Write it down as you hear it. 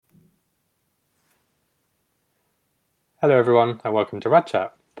Hello, everyone, and welcome to Rad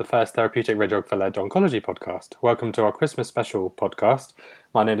Chat, the first therapeutic radiographer-led oncology podcast. Welcome to our Christmas special podcast.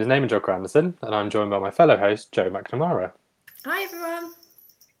 My name is Naaman Joker Anderson, and I'm joined by my fellow host, Joe McNamara. Hi, everyone.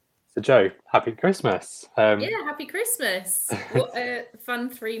 So, Joe, happy Christmas. Yeah, happy Christmas. What a fun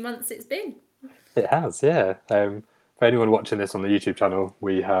 3 months it's been. It has, yeah. For anyone watching this on the YouTube channel,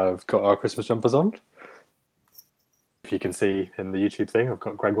 we have got our Christmas jumpers on. If you can see in the YouTube thing, I've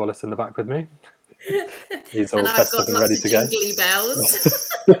got Greg Wallace in the back with me. He's all And I've festive got and lots ready of to go. jingly bells.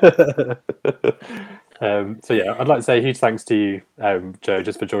 So yeah, I'd like to say a huge thanks to you, Joe,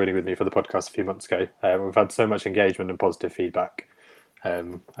 just for joining with me for the podcast a few months ago. We've had so much engagement and positive feedback,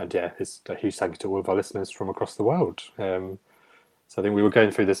 and yeah, it's a huge thank you to all of our listeners from across the world. So I think we were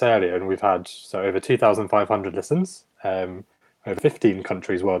going through this earlier, and we've had over 2,500 listens, over 15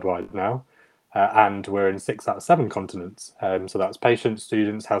 countries worldwide now, and we're in 6 out of 7 continents. So that's patients,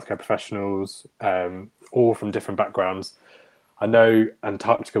 students, healthcare professionals, all from different backgrounds. I know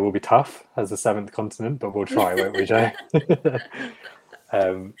Antarctica will be tough as the 7th continent, but we'll try, won't we, Joe?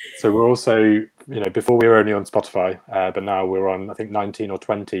 So we're also, before we were only on Spotify, but now we're on, I think, 19 or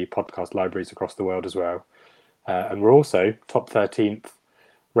 20 podcast libraries across the world as well. And we're also top 13th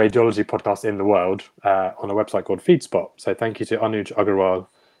radiology podcast in the world on a website called FeedSpot. So thank you to Anuj Agarwal,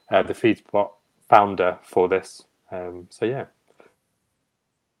 the FeedSpot founder, for this. So yeah.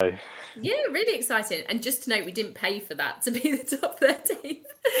 Yeah, really exciting. And just to note, we didn't pay for that to be the top 13th.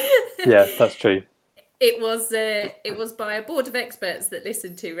 Yeah, that's true. It was by a board of experts that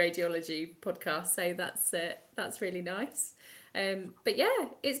listened to radiology podcasts, so that's really nice. But yeah,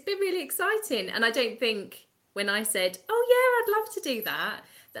 it's been really exciting, and I don't think when I said, "Oh yeah, I'd love to do that,"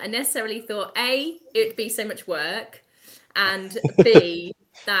 I necessarily thought A, it would be so much work, and B,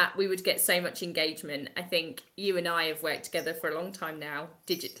 that we would get so much engagement. I think you and I have worked together for a long time now,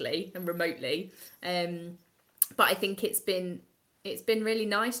 digitally and remotely, but I think it's been really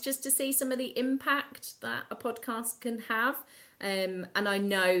nice just to see some of the impact that a podcast can have. And I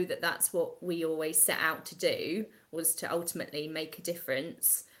know that that's what we always set out to do, was to ultimately make a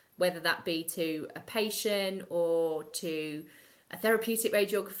difference, whether that be to a patient or to a therapeutic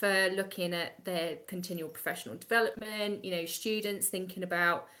radiographer looking at their continual professional development, students thinking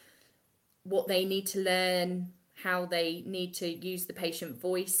about what they need to learn, how they need to use the patient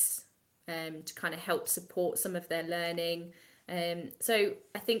voice to kind of help support some of their learning. So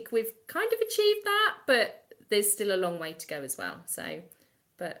I think we've kind of achieved that, but there's still a long way to go as well. So,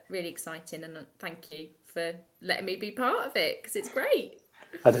 but really exciting, and thank you for letting me be part of it, because it's great.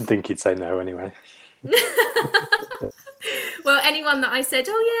 I didn't think you'd say no anyway. Well, anyone that I said,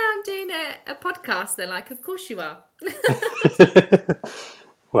 "Oh yeah, I'm doing a podcast," they're like, "Of course you are."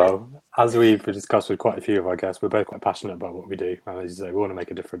 Well, as we've discussed with quite a few of our guests, we're both quite passionate about what we do, and as you say, we want to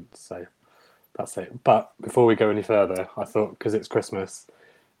make a difference. So that's it. But before we go any further, I thought, because it's Christmas,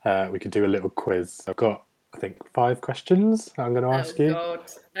 we could do a little quiz. I've got, I think, 5 questions I'm going to ask you. Oh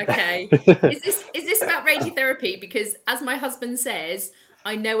God. Okay. Is this about radiotherapy? Because as my husband says,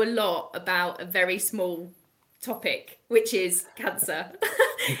 I know a lot about a very small topic, which is cancer.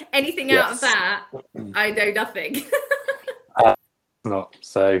 Anything out of that, I know nothing. Not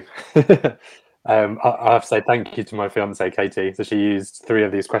so. I have to say thank you to my fiance Katie. So she used 3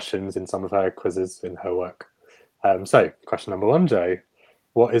 of these questions in some of her quizzes in her work. So question number 1, Joe.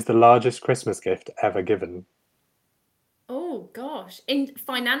 What is the largest Christmas gift ever given? Oh gosh, in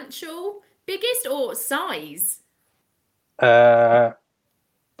financial, biggest or size? Both,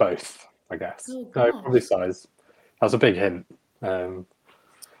 I guess. Oh No, gosh. probably size. That's a big hint. So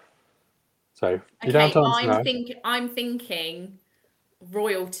you don't have Okay, to answer now. I'm thinking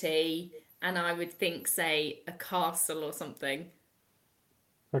royalty, and I would think, say, a castle or something.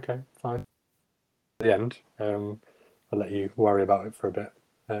 Okay, fine. At the end, I'll let you worry about it for a bit,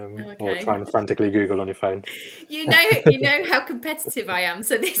 or Okay. try and frantically Google on your phone. You know how competitive I am,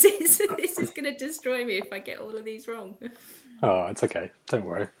 so this is going to destroy me if I get all of these wrong. Oh, it's okay. Don't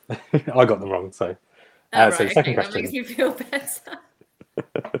worry. I got them wrong. So, All so right, second okay, that question. makes me feel better.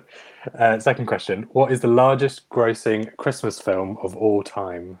 Second question. What is the largest grossing Christmas film of all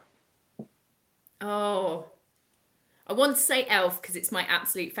time? Oh, I want to say Elf because it's my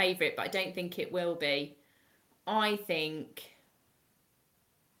absolute favourite, but I don't think it will be. I think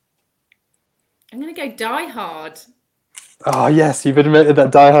I'm going to go Die Hard. Oh, yes, you've admitted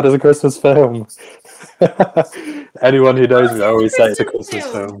that Die Hard is a Christmas film. Anyone who knows me, I always say it's a Christmas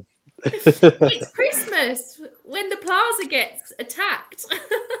film. It's Christmas when the plaza gets attacked.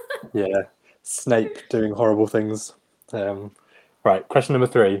 Yeah, Snape doing horrible things. Right, question number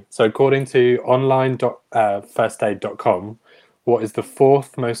 3. So according to online.firstaid.com, what is the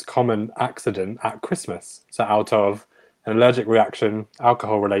 4th most common accident at Christmas? So out of an allergic reaction,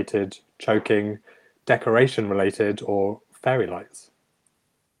 alcohol related, choking, decoration related, or fairy lights?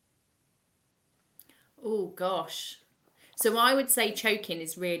 Oh gosh. So I would say choking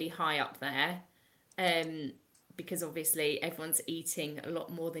is really high up there, because obviously everyone's eating a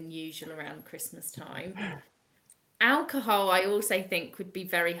lot more than usual around Christmas time. Alcohol, I also think would be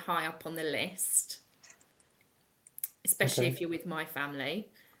very high up on the list, especially Okay. if you're with my family.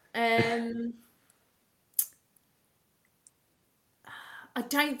 Um, I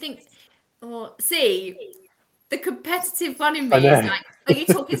don't think. Or see, the competitive one in I me is know. like, are you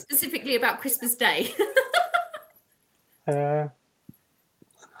talking specifically about Christmas Day? Uh,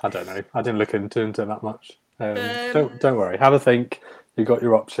 I don't know. I didn't look into that much. um, Don't worry. Have a think. You got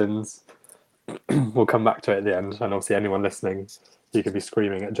your options. We'll come back to it at the end. And obviously, anyone listening, you could be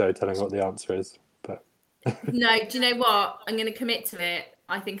screaming at Joe, telling what the answer is. But no, do you know what? I'm going to commit to it.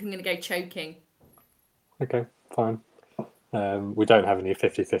 I think I'm going to go choking. okay, fine. We don't have any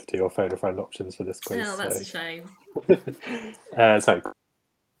 50-50 or phone a friend options for this quiz. Oh, that's a shame.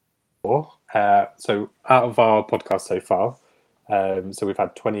 So out of our podcast so far, so we've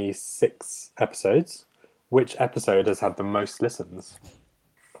had 26 episodes. Which episode has had the most listens?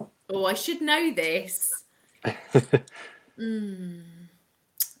 Oh, I should know this.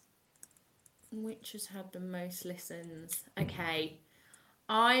 Which has had the most listens? Okay.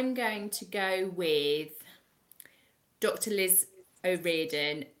 I'm going to go with Dr. Liz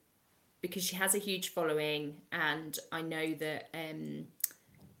O'Riordan because she has a huge following, and I know that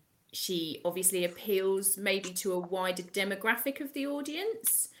she obviously appeals maybe to a wider demographic of the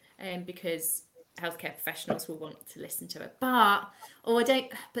audience, because healthcare professionals will want to listen to her.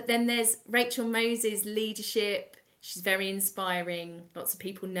 But then there's Rachel Moses' leadership. She's very inspiring. Lots of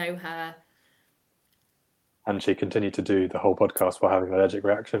people know her. And she continued to do the whole podcast while having an allergic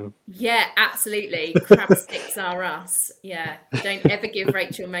reaction. Yeah, absolutely. Crab sticks are us. Yeah. Don't ever give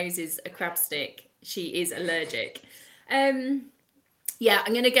Rachel Moses a crab stick. She is allergic. Yeah,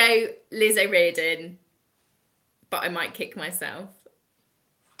 I'm gonna go Liz O'Riordan, but I might kick myself.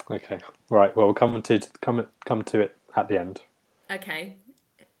 Okay, right. Well, we'll come to it at the end. Okay.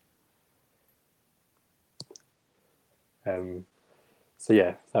 So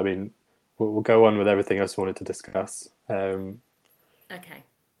yeah, I mean, we'll go on with everything else we wanted to discuss. Okay.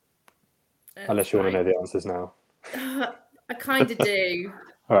 Unless you want to know the answers now. I kind of do.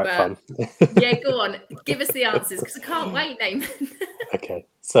 All right, But fine. yeah, go on. Give us the answers because I can't wait, Naaman. Okay,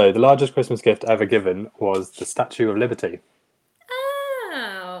 so the largest Christmas gift ever given was the Statue of Liberty.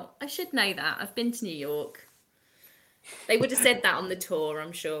 Oh, I should know that. I've been to New York. They would have said that on the tour,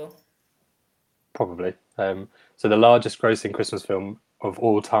 I'm sure. Probably. So the largest grossing Christmas film of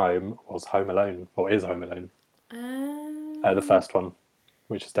all time was Home Alone, or is Home Alone. The first one,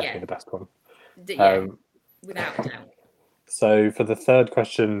 which is definitely Yeah. the best one. Yeah, without doubt. So for the third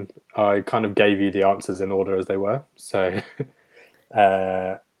question, I kind of gave you the answers in order as they were. So,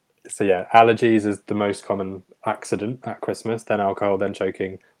 so yeah, allergies is the most common accident at Christmas, then alcohol, then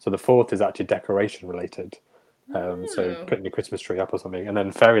choking. So the fourth is actually decoration related. So putting your Christmas tree up or something, and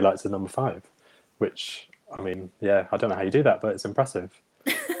then fairy lights is number 5, which I mean, yeah, I don't know how you do that, but it's impressive.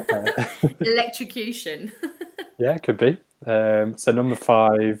 Electrocution. Yeah, it could be. So number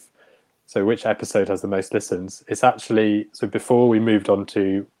 5. So which episode has the most listens? It's actually, so before we moved on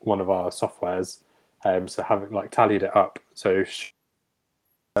to one of our softwares, so having like tallied it up, so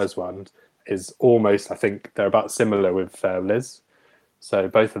Liz one is almost, I think they're about similar with Liz. So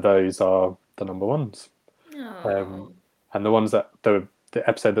both of those are the number ones. Oh, And the ones that the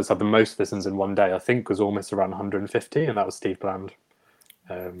episode that's had the most listens in one day, I think, was almost around 150, and that was Steve Bland.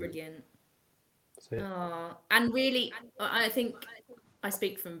 brilliant. So yeah. Oh, and really, I think I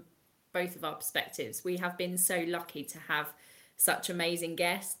speak from both of our perspectives. We have been so lucky to have such amazing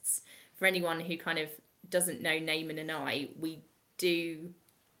guests. For anyone who kind of doesn't know Naaman and I, we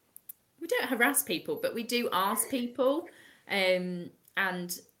don't harass people, but we do ask people, and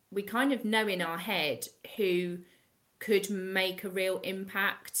we kind of know in our head who could make a real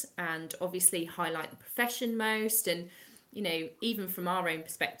impact and obviously highlight the profession most. And even from our own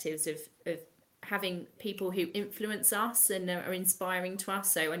perspectives of having people who influence us and are inspiring to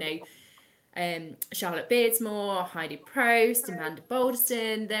us. So I know Charlotte Beardsmore, Heidi Prost, Amanda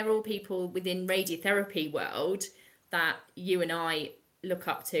Balderson, they're all people within radiotherapy world that you and I look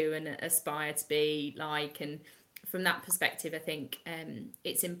up to and aspire to be like. And from that perspective, I think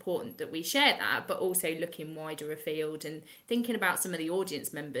it's important that we share that, but also looking wider afield and thinking about some of the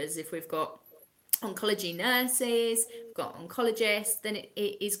audience members. If we've got oncology nurses, we've got oncologists, then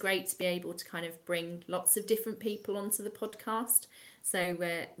it is great to be able to kind of bring lots of different people onto the podcast. So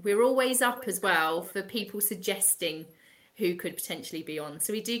we're always up as well for people suggesting who could potentially be on.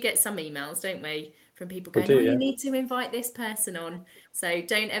 So we do get some emails, don't we, from people We going, do, oh, you yeah. need to invite this person on. So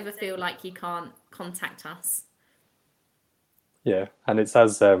don't ever feel like you can't contact us. Yeah, and it's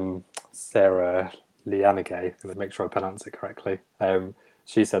as Sarah Lianage, to make sure I pronounce it correctly.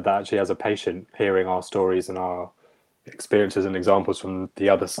 She said that actually, as a patient, hearing our stories and our experiences and examples from the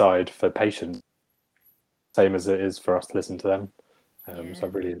other side for patients, same as it is for us to listen to them. So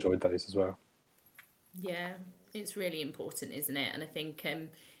I've really enjoyed those as well. Yeah, it's really important, isn't it? And I think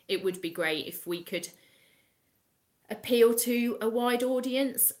it would be great if we could appeal to a wide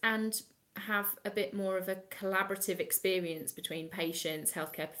audience and have a bit more of a collaborative experience between patients,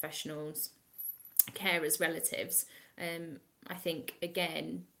 healthcare professionals, carers, relatives. I think,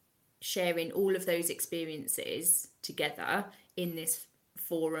 again, sharing all of those experiences together in this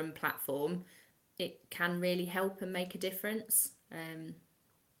forum platform, it can really help and make a difference.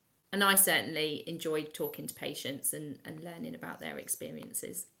 And I certainly enjoyed talking to patients and learning about their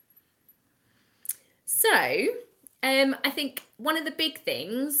experiences. So, I think one of the big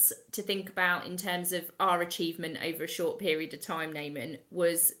things to think about in terms of our achievement over a short period of time, Naaman,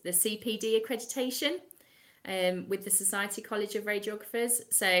 was the CPD accreditation with the Society College of Radiographers.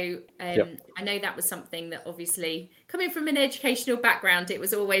 So I know that was something that, obviously, coming from an educational background, it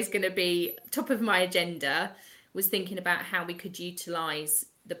was always going to be top of my agenda, was thinking about how we could utilise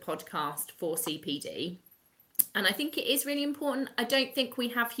the podcast for CPD. And I think it is really important. I don't think we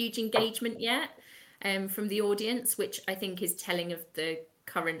have huge engagement yet from the audience, which I think is telling of the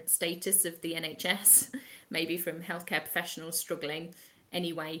current status of the NHS, maybe from healthcare professionals struggling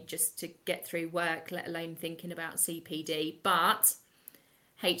anyway just to get through work, let alone thinking about CPD. But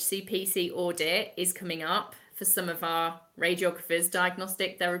HCPC audit is coming up for some of our radiographers,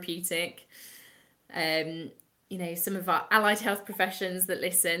 diagnostic, therapeutic, some of our allied health professions that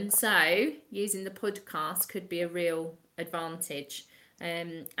listen. So using the podcast could be a real advantage.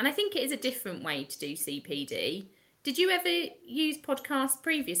 And I think it is a different way to do CPD. Did you ever use podcasts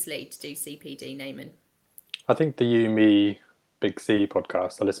previously to do CPD, Naaman? I think the You Me Big C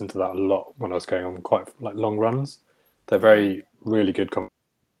podcast, I listened to that a lot when I was going on quite long runs. They're really good,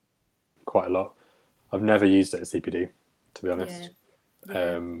 quite a lot. I've never used it at CPD, to be honest.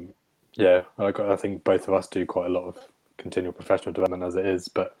 I think both of us do quite a lot of continual professional development as it is,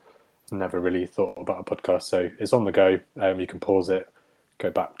 but never really thought about a podcast. So it's on the go. You can pause it, go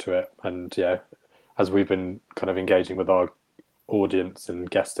back to it, and as we've been kind of engaging with our audience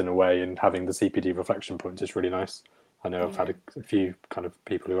and guests in a way, and having the CPD reflection points is really nice. I know I've had a few kind of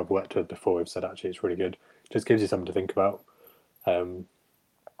people who I've worked with before who've said actually it's really good. Just gives you something to think about.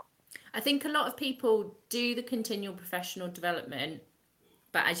 I think a lot of people do the continual professional development,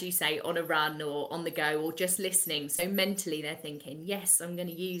 but as you say, on a run or on the go or just listening. So mentally they're thinking, yes, I'm going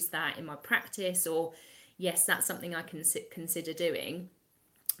to use that in my practice, or yes, that's something I can consider doing.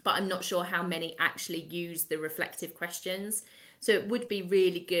 But I'm not sure how many actually use the reflective questions. So it would be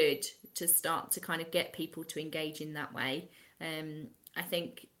really good to start to kind of get people to engage in that way. I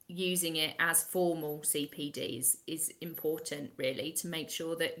think using it as formal CPDs is important, really, to make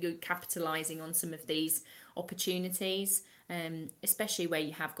sure that you're capitalising on some of these opportunities, especially where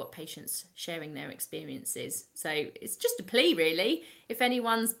you have got patients sharing their experiences. So it's just a plea, really. If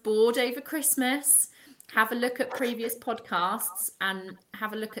anyone's bored over Christmas, have a look at previous podcasts and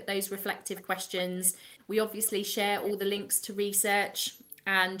have a look at those reflective questions. We obviously share all the links to research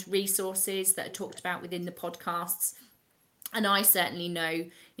and resources that are talked about within the podcasts. And I certainly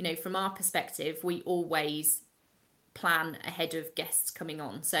know, from our perspective, we always plan ahead of guests coming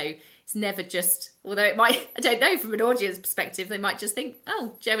on. So it's never just, although it might, I don't know, from an audience perspective, they might just think,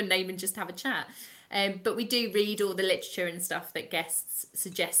 oh, Joe and Naaman just have a chat. But we do read all the literature and stuff that guests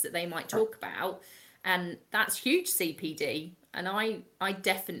suggest that they might talk about. And that's huge CPD. And I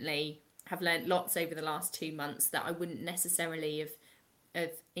definitely have learned lots over the last 2 months that I wouldn't necessarily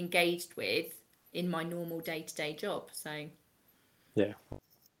have engaged with in my normal day-to-day job. So yeah,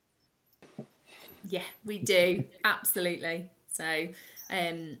 we do. Absolutely. So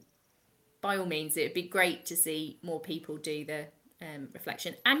by all means, it would be great to see more people do the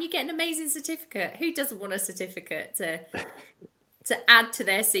reflection. And you get an amazing certificate. Who doesn't want a certificate to add to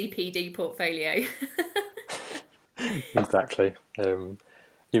their CPD portfolio? Exactly.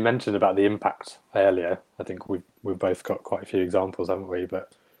 You mentioned about the impact earlier. I think we've both got quite a few examples, haven't we?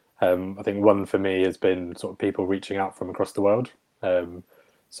 But I think one for me has been sort of people reaching out from across the world.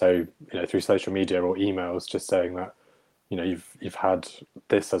 So through social media or emails, just saying that you've had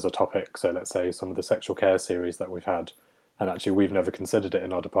this as a topic. So let's say some of the sexual care series that we've had, and actually we've never considered it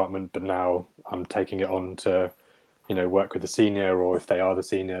in our department, but now I'm taking it on to work with the senior, or if they are the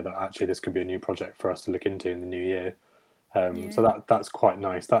senior, that actually this could be a new project for us to look into in the new year. So that's quite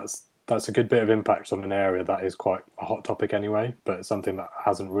nice. That's a good bit of impact on an area that is quite a hot topic anyway, but it's something that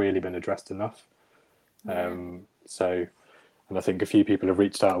hasn't really been addressed enough. So, and I think a few people have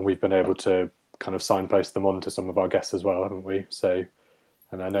reached out, and we've been able to kind of signpost them on to some of our guests as well, haven't we? So,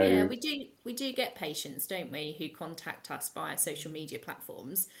 and I know we do get patients, don't we, who contact us via social media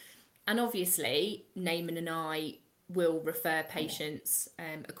platforms, and obviously Naaman and I will refer patients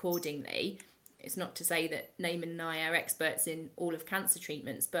accordingly. It's not to say that Naaman and I are experts in all of cancer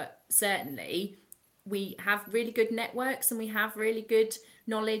treatments, but certainly we have really good networks and we have really good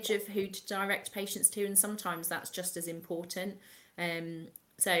knowledge of who to direct patients to, and sometimes that's just as important.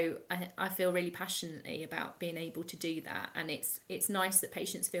 So I feel really passionately about being able to do that, and it's nice that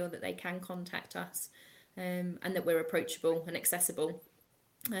patients feel that they can contact us, and that we're approachable and accessible,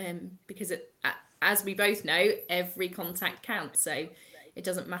 because as we both know, every contact counts. So it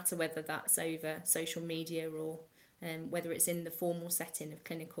doesn't matter whether that's over social media or whether it's in the formal setting of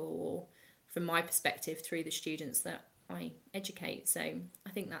clinical, or from my perspective through the students that I educate. So I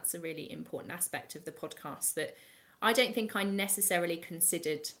think that's a really important aspect of the podcast that I don't think I necessarily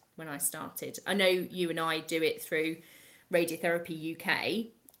considered when I started. I know you and I do it through Radiotherapy UK,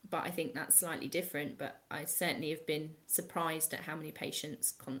 but I think that's slightly different. But I certainly have been surprised at how many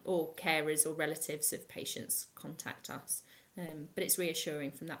patients or carers or relatives of patients contact us. But it's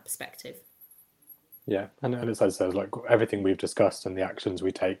reassuring from that perspective. Yeah, and it's as I said, like everything we've discussed and the actions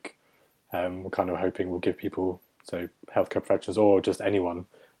we take, we're kind of hoping will give people, so healthcare professionals or just anyone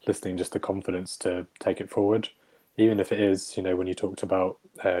listening, just the confidence to take it forward. Even if it is, you know, when you talked about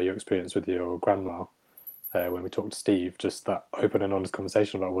your experience with your grandma, when we talked to Steve, just that open and honest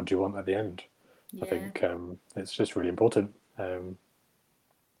conversation about what do you want at the end. I think it's just really important.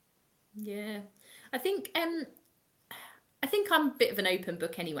 Yeah, I think I'm a bit of an open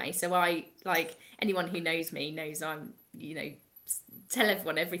book anyway. So I, like, anyone who knows me knows I'm, you know, tell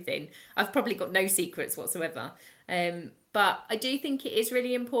everyone everything. I've probably got no secrets whatsoever. But I do think it is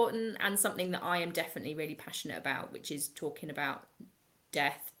really important, and something that I am definitely really passionate about, which is talking about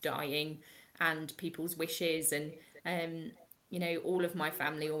death, dying, and people's wishes. And you know, all of my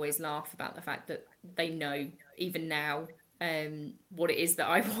family always laugh about the fact that they know, even now, what it is that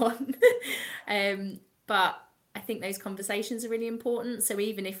I want. But I think those conversations are really important. So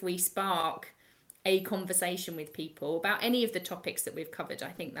even if we spark a conversation with people about any of the topics that we've covered, I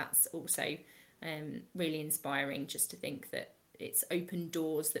think that's also really inspiring, just to think that it's opened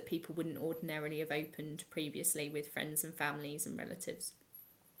doors that people wouldn't ordinarily have opened previously with friends and families and relatives.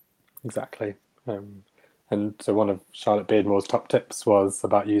 Exactly. And so one of Charlotte Beardmore's top tips was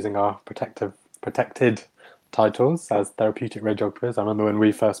about using our protected titles as therapeutic radiographers. I remember when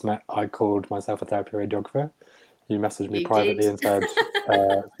we first met, I called myself a therapy radiographer. You messaged me privately and said,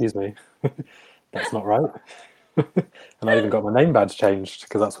 excuse me, that's not right. And I even got my name badge changed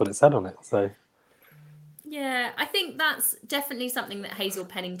because that's what it said on it. So yeah, I think that's definitely something that Hazel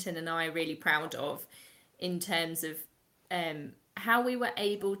Pennington and I are really proud of, in terms of how we were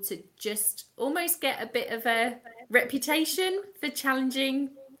able to just almost get a bit of a reputation for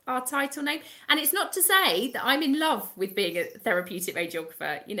challenging our title name. And it's not to say that I'm in love with being a therapeutic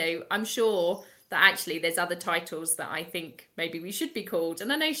radiographer. You know, I'm sure that actually there's other titles that I think maybe we should be called.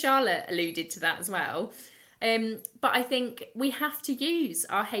 And I know Charlotte alluded to that as well. But I think we have to use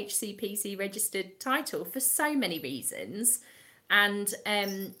our HCPC registered title for so many reasons. And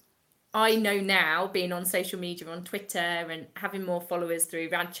I know now, being on social media, on Twitter, and having more followers through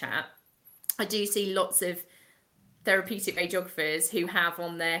RadChat, I do see lots of therapeutic radiographers who have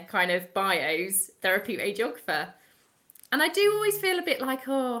on their kind of bios therapeutic radiographer. And I do always feel a bit like,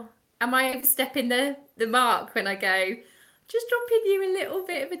 oh, am I overstepping the mark when I go, just dropping you a little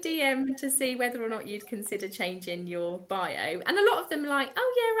bit of a DM to see whether or not you'd consider changing your bio. And a lot of them are like,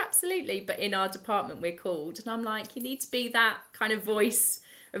 oh yeah, absolutely. But in our department, we're called. And I'm like, you need to be that kind of voice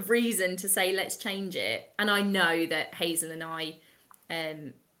of reason to say, let's change it. And I know that Hazel and I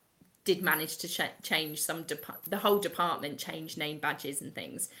did manage to change the whole department changed name badges and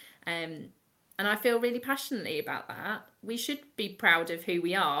things. And I feel really passionately about that. We should be proud of who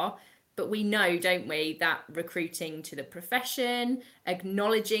we are. But we know, don't we, that recruiting to the profession,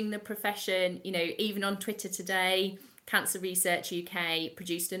 acknowledging the profession, you know, even on Twitter today, Cancer Research UK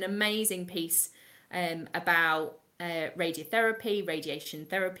produced an amazing piece about radiotherapy, radiation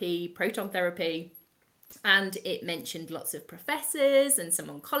therapy, proton therapy. And it mentioned lots of professors and some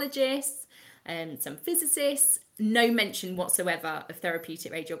oncologists and some physicists, no mention whatsoever of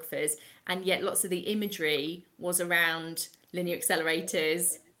therapeutic radiographers. And yet lots of the imagery was around linear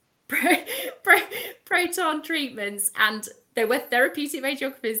accelerators, proton treatments, and there were therapeutic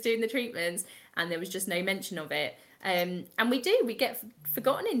radiographers doing the treatments, and there was just no mention of it. And we get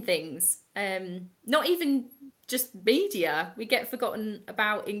forgotten in things. Not even just media, we get forgotten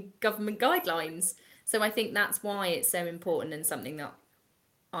about in government guidelines. So I think that's why it's so important, and something that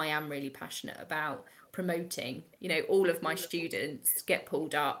I am really passionate about promoting. You know, all of my students get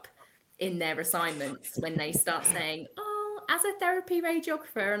pulled up in their assignments when they start saying, "Oh, as a therapy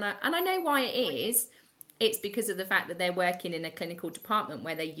radiographer," and I know why it is. It's because of the fact that they're working in a clinical department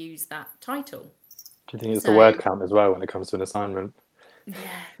where they use that title. Do you think it's the So word count as well when it comes to an assignment? yeah,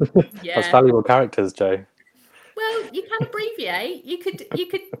 That's yeah. valuable characters, Joe. Well, you can abbreviate. You could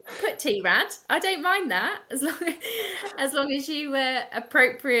put TRAD. I don't mind that as long as you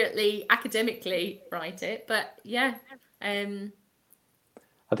appropriately academically write it. But yeah, um,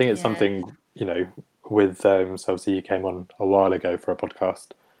 I think it's yeah, something, you know, with so obviously you came on a while ago for a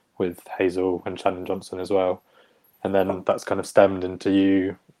podcast with Hazel and Shannon Johnson as well, and then that's kind of stemmed into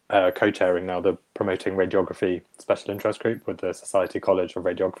you co-chairing now the Promoting Radiography Special Interest Group with the Society College of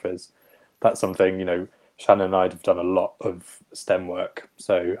Radiographers. That's something, you know, Shannon and I have done a lot of STEM work,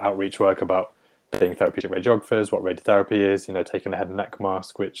 so outreach work about being therapeutic radiographers, what radiotherapy is, you know, taking a head and neck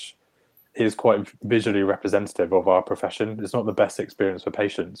mask, which is quite visually representative of our profession. It's not the best experience for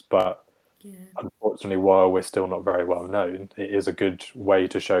patients, but yeah, unfortunately, while we're still not very well known, it is a good way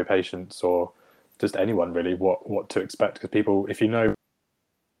to show patients or just anyone really what to expect. Because people, if you know,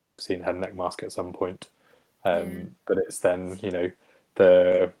 seen head and neck mask at some point, yeah, but it's then, you know,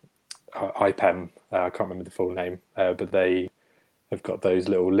 the IPEM. I can't remember the full name, but they have got those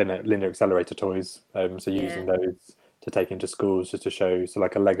little linear accelerator toys. So yeah, using those to take into schools just to show, so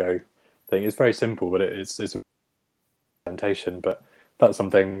like a Lego thing. It's very simple, but it's a presentation. But that's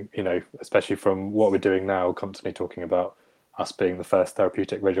something, you know, especially from what we're doing now, constantly talking about us being the first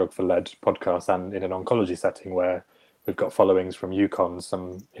therapeutic radiographer-led podcast, and in an oncology setting where we've got followings from UConn,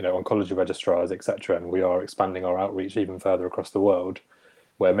 some, you know, oncology registrars, etc., and we are expanding our outreach even further across the world,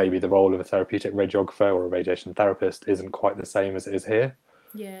 where maybe the role of a therapeutic radiographer or a radiation therapist isn't quite the same as it is here.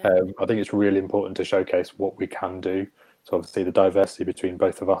 yeah, I think it's really important to showcase what we can do. So obviously the diversity between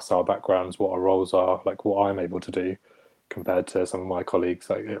both of us, our backgrounds, what our roles are, like what I'm able to do compared to some of my colleagues,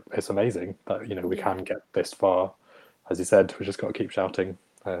 like it's amazing that, you know, we yeah. can get this far. As you said, we just got to keep shouting,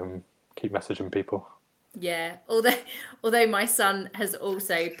 keep messaging people. Yeah, although my son has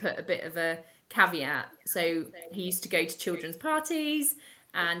also put a bit of a caveat. So he used to go to children's parties,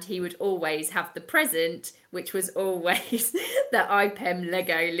 and he would always have the present, which was always the IPEM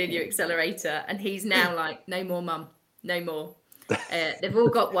Lego linear accelerator. And he's now like, no more, mum, no more. They've all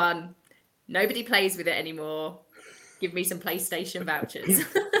got one. Nobody plays with it anymore. Give me some PlayStation vouchers.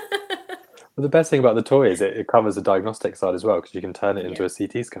 But the best thing about the toy is it covers the diagnostic side as well, because you can turn it into Yeah, a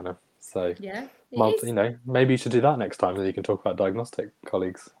CT scanner. So, yeah, it you is. know, maybe you should do that next time, so you can talk about diagnostic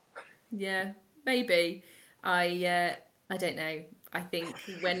colleagues. Yeah, maybe. I don't know. I think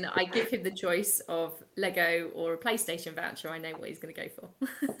when I give him the choice of Lego or a PlayStation voucher, I know what he's going to go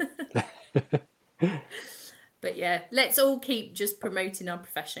for. But yeah, let's all keep just promoting our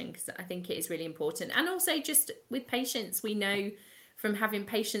profession, because I think it is really important. And also just with patients, we know from having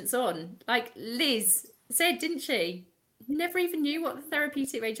patients on, like Liz said, didn't she? Never even knew what the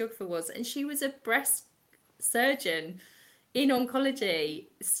therapeutic radiographer was, and she was a breast surgeon in oncology.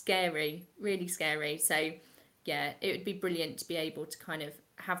 Scary, really scary. So yeah, it would be brilliant to be able to kind of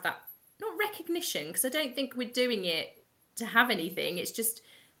have that, not recognition, because I don't think we're doing it to have anything. It's just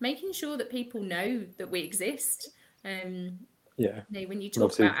making sure that people know that we exist. um Yeah, when you and talk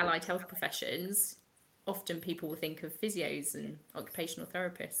obviously, about allied health professions, often people will think of physios and occupational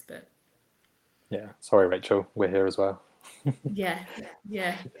therapists, but yeah. Sorry, Rachel, we're here as well. yeah,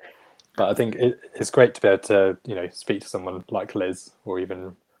 yeah, But I think it's great to be able to, you know, speak to someone like Liz or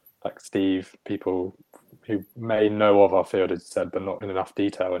even like Steve, people who may know of our field, as you said, but not in enough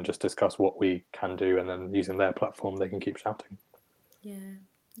detail, and just discuss what we can do, and then using their platform, they can keep shouting. yeah,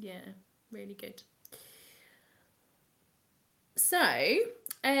 yeah, really good. So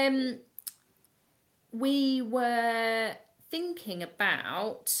um we were thinking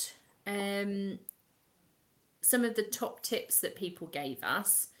about um, some of the top tips that people gave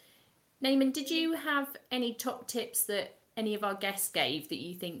us. Naaman, did you have any top tips that any of our guests gave that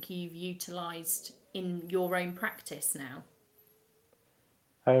you think you've utilised in your own practice now?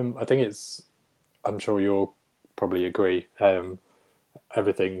 I think it's, I'm sure you'll probably agree.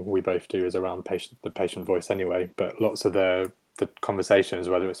 Everything we both do is around the patient voice anyway, but lots of the conversations,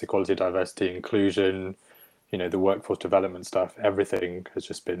 whether it's equality, diversity, inclusion, you know, the workforce development stuff, everything has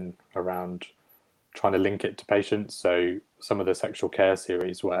just been around trying to link it to patients. So some of the sexual care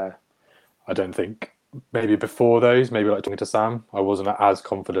series, where I don't think maybe before those, maybe like talking to Sam, I wasn't as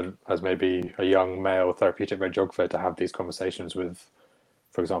confident as maybe a young male therapeutic radiographer to have these conversations with,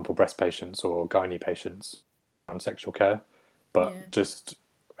 for example, breast patients or gynae patients on sexual care. Yeah. But just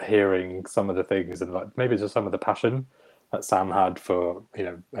hearing some of the things and like maybe just some of the passion that Sam had for,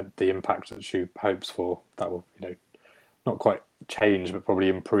 the impact that she hopes for, that will, not quite change but probably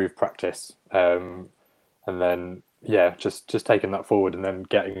improve practice. And then yeah, just taking that forward and then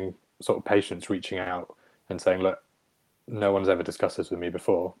getting sort of patients reaching out and saying, look, no one's ever discussed this with me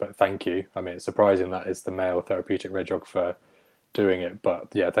before, but thank you. I mean, it's surprising that it's the male therapeutic radiographer doing it, but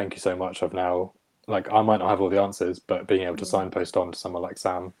yeah, thank you so much. I've now, like, I might not have all the answers, but being able to Yeah. signpost on to someone like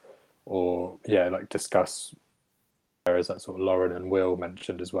Sam, or yeah, like discuss areas that sort of Lauren and Will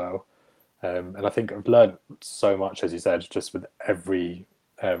mentioned as well. And I think I've learned so much, as you said, just with every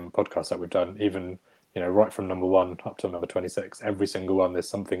podcast that we've done, even right from number 1 up to number 26. Every single one, there's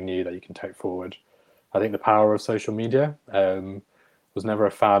something new that you can take forward. I think the power of social media. Was never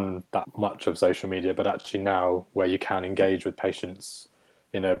a fan that much of social media, but actually now, where you can engage with patients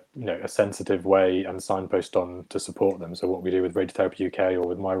in a sensitive way and signpost on to support them. So what we do with Radiotherapy UK, or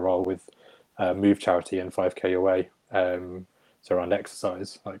with my role with Move Charity and 5K Away. So around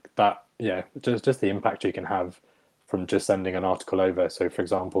exercise, like that, yeah, just the impact you can have from just sending an article over. So for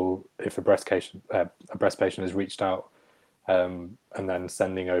example, if a breast patient has reached out, and then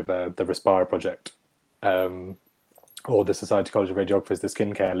sending over the Respire project, or the Society College of Radiographers, the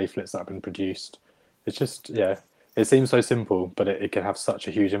skincare leaflets that have been produced. It's just, yeah, it seems so simple, but it can have such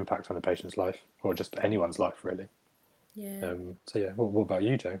a huge impact on a patient's life, or just anyone's life, really. Yeah. So yeah, what about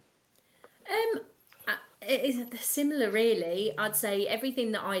you, Joe? It is similar, really. I'd say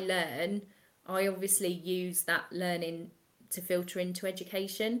everything that I learn, I obviously use that learning to filter into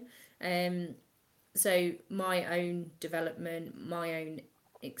education. So my own development, my own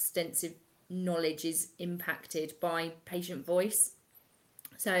extensive knowledge is impacted by patient voice.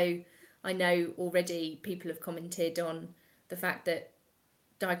 So I know already people have commented on the fact that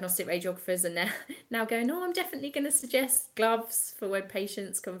diagnostic radiographers are now going, oh, I'm definitely going to suggest gloves for when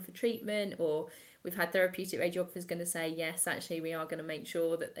patients come for treatment. Or we've had therapeutic radiographers going to say, yes, actually, we are going to make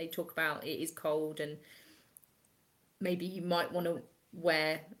sure that they talk about it is cold, and maybe you might want to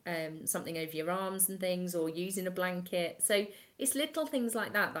wear something over your arms and things, or using a blanket. So it's little things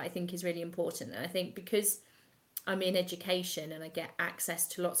like that that I think is really important. And I think because I'm in education and I get access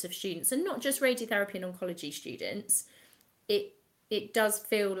to lots of students, and not just radiotherapy and oncology students, it does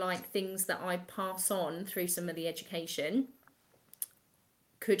feel like things that I pass on through some of the education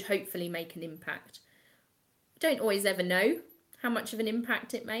could hopefully make an impact. Don't always ever know how much of an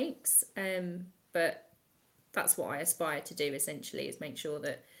impact it makes, but that's what I aspire to do, essentially, is make sure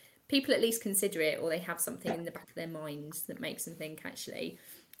that people at least consider it, or they have something in the back of their minds that makes them think, actually,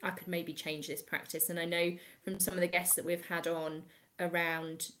 I could maybe change this practice. And I know from some of the guests that we've had on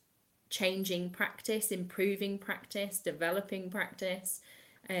around changing practice, improving practice, developing practice,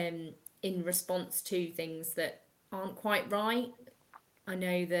 in response to things that aren't quite right. I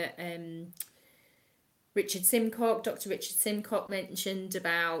know that Dr. Richard Simcock mentioned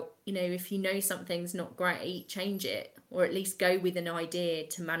about, if you know something's not great, change it, or at least go with an idea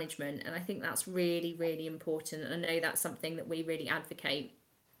to management. And I think that's really, really important. And I know that's something that we really advocate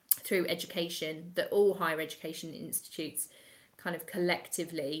through education, that all higher education institutes kind of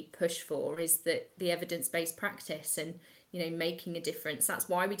collectively push for, is that the evidence-based practice and making a difference. That's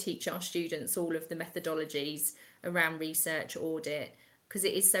why we teach our students all of the methodologies around research, audit, because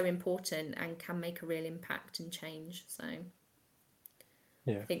it is so important and can make a real impact and change. So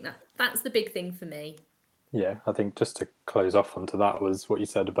Yeah, I think that's the big thing for me. yeah, I think just to close off onto that was what you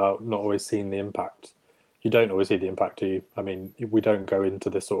said about not always seeing the impact. You don't always see the impact, do you? I mean, we don't go into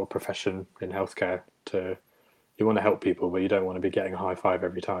this sort of profession in healthcare to, you want to help people, but you don't want to be getting a high five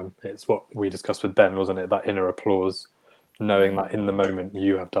every time. It's what we discussed with Ben, wasn't it? That inner applause, knowing that in the moment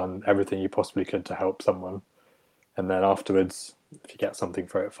you have done everything you possibly could to help someone. And then afterwards, if you get something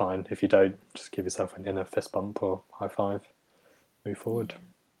for it, fine. If you don't, just give yourself an inner fist bump or high five. Move forward.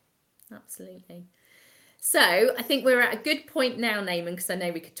 Yeah, absolutely. So I think we're at a good point now, Naaman, because I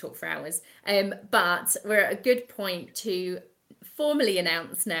know we could talk for hours, but we're at a good point to formally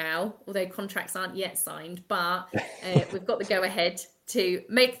announce now, although contracts aren't yet signed, but we've got the go ahead to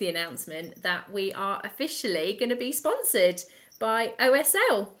make the announcement that we are officially going to be sponsored by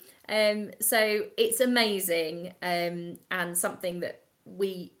OSL. So it's amazing, and something that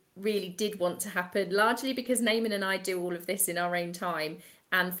we really did want to happen, largely because Naaman and I do all of this in our own time,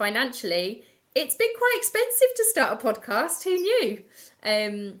 and financially it's been quite expensive to start a podcast. Who knew?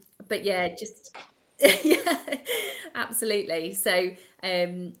 But yeah, just yeah, absolutely. So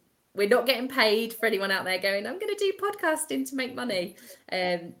we're not getting paid. For anyone out there going, I'm going to do podcasting to make money.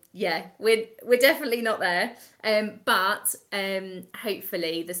 Yeah, we're definitely not there. But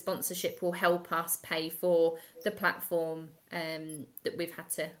hopefully the sponsorship will help us pay for the platform that we've had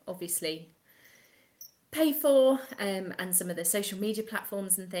to obviously pay for, and some of the social media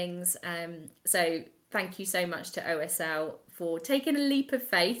platforms and things. So thank you so much to OSL for taking a leap of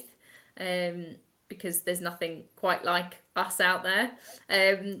faith, because there's nothing quite like us out there.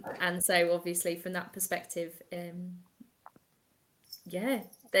 And so obviously from that perspective, yeah,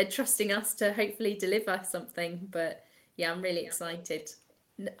 they're trusting us to hopefully deliver something. But yeah, I'm really excited.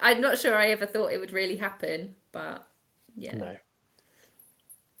 I'm not sure I ever thought it would really happen, but yeah. No.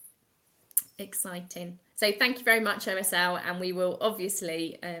 Exciting. So thank you very much, OSL, and we will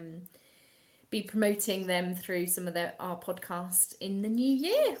obviously be promoting them through some of our podcast in the new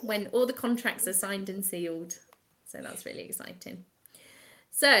year when all the contracts are signed and sealed. So that's really exciting.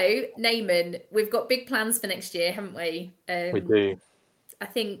 So Naaman, we've got big plans for next year, haven't we? We do. I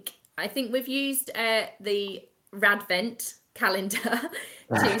think we've used the Radvent calendar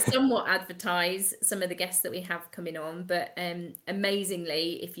to somewhat advertise some of the guests that we have coming on. But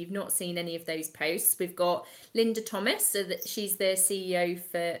amazingly, if you've not seen any of those posts, we've got Linda Thomas, so that she's the CEO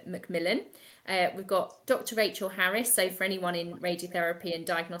for Macmillan. We've got Dr. Rachel Harris. So for anyone in radiotherapy and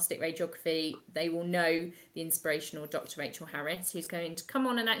diagnostic radiography, they will know the inspirational Dr. Rachel Harris, who's going to come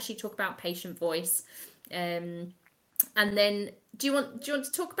on and actually talk about patient voice. And then do you want to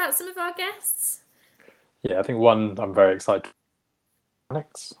talk about some of our guests? Yeah, I think one I'm very excited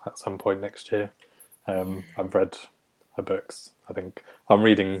at some point next year. I've read her books. I think I'm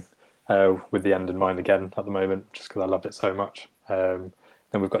reading With the End in Mind again at the moment, just because I loved it so much.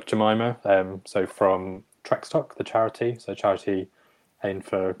 Then we've got Jemima, so from Trackstock, the charity. So charity aimed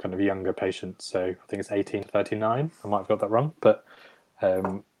for kind of younger patients. So I think it's 18 to 39. I might have got that wrong, but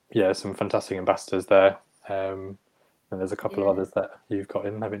yeah, some fantastic ambassadors there. And there's a couple of others that you've got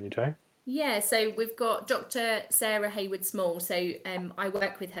in, haven't you, Jo? Yeah, so we've got Dr. Sarah Hayward Small. So I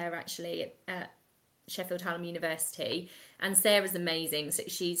work with her actually at Sheffield Hallam University, and Sarah's amazing. So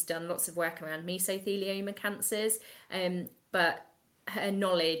she's done lots of work around mesothelioma cancers, but her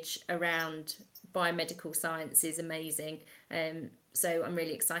knowledge around biomedical science is amazing. So I'm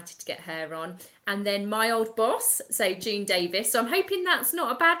really excited to get her on. And then my old boss, so June Davis. So I'm hoping that's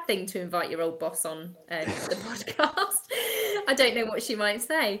not a bad thing to invite your old boss on the podcast. I don't know what she might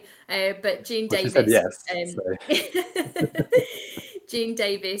say, but June Davis. She said yes. June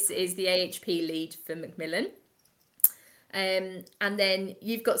Davis is the AHP lead for Macmillan. And then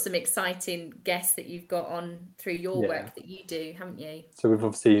you've got some exciting guests that you've got on through your work that you do, haven't you? So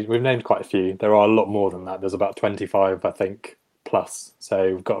we've named quite a few. There are a lot more than that. There's about 25, I think, plus.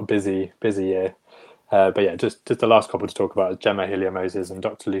 So we've got a busy year. But yeah, just the last couple to talk about is Gemma Hillier-Moses and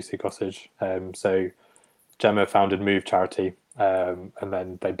Dr. Lucy Gossage. So Gemma founded Move Charity, and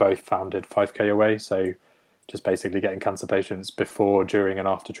then they both founded 5K Away. So just basically getting cancer patients before, during, and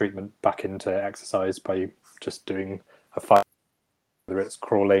after treatment back into exercise by just doing a 5, whether it's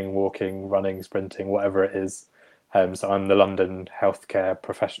crawling, walking, running, sprinting, whatever it is. So I'm the London Healthcare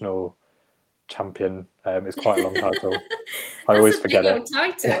Professional Champion. It's quite a long title. I always forget it.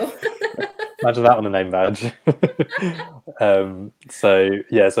 Title. Imagine that on a name badge. So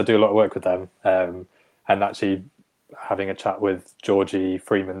I do a lot of work with them, and actually having a chat with Georgie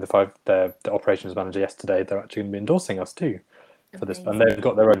Freeman, the operations manager yesterday. They're actually going to be endorsing us too for this, and they've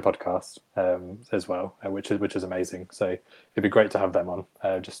got their own podcast as well, which is amazing. So it'd be great to have them on.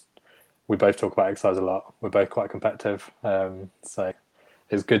 We both talk about exercise a lot. We're both quite competitive, so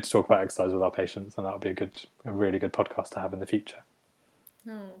it's good to talk about exercise with our patients, and that'll be a really good podcast to have in the future.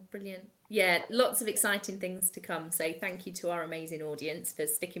 Oh, brilliant. Yeah, lots of exciting things to come. So thank you to our amazing audience for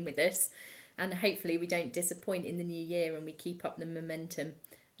sticking with us, and hopefully we don't disappoint in the new year and we keep up the momentum.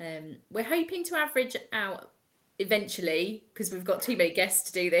 We're hoping to average out eventually, because we've got too many guests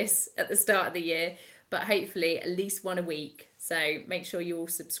to do this at the start of the year, but hopefully at least one a week. So make sure you all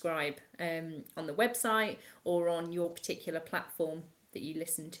subscribe on the website or on your particular platform that you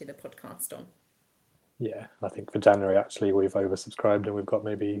listen to the podcast on. Yeah, I think for January actually we've oversubscribed and we've got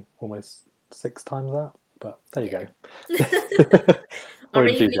maybe almost 6 times that. But there you go. Our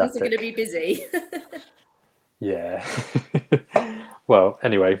evenings are going to be busy. Yeah. Well,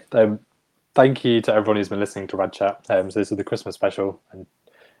 anyway, thank you to everyone who's been listening to Rad Chat. So this is the Christmas special, and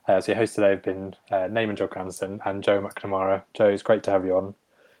so your hosts today have been Naaman Jog-Anderson and Jo McNamara. Jo, it's great to have you on.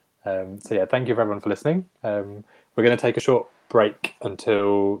 So yeah, thank you for everyone for listening. We're going to take a short break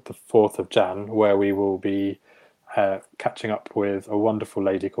until the 4th of Jan, where we will be catching up with a wonderful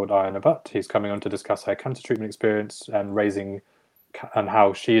lady called Ayana Butt, who's coming on to discuss her cancer treatment experience and raising and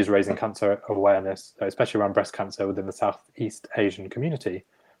how she is raising cancer awareness, especially around breast cancer within the Southeast Asian community.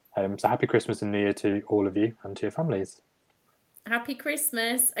 So happy Christmas and New Year to all of you and to your families. Happy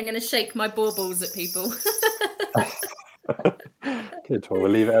Christmas. I'm going to shake my baubles at people. Good. Well,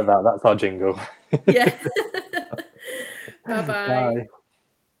 we'll leave it at that. That's our jingle. Yeah. Bye-bye. Bye.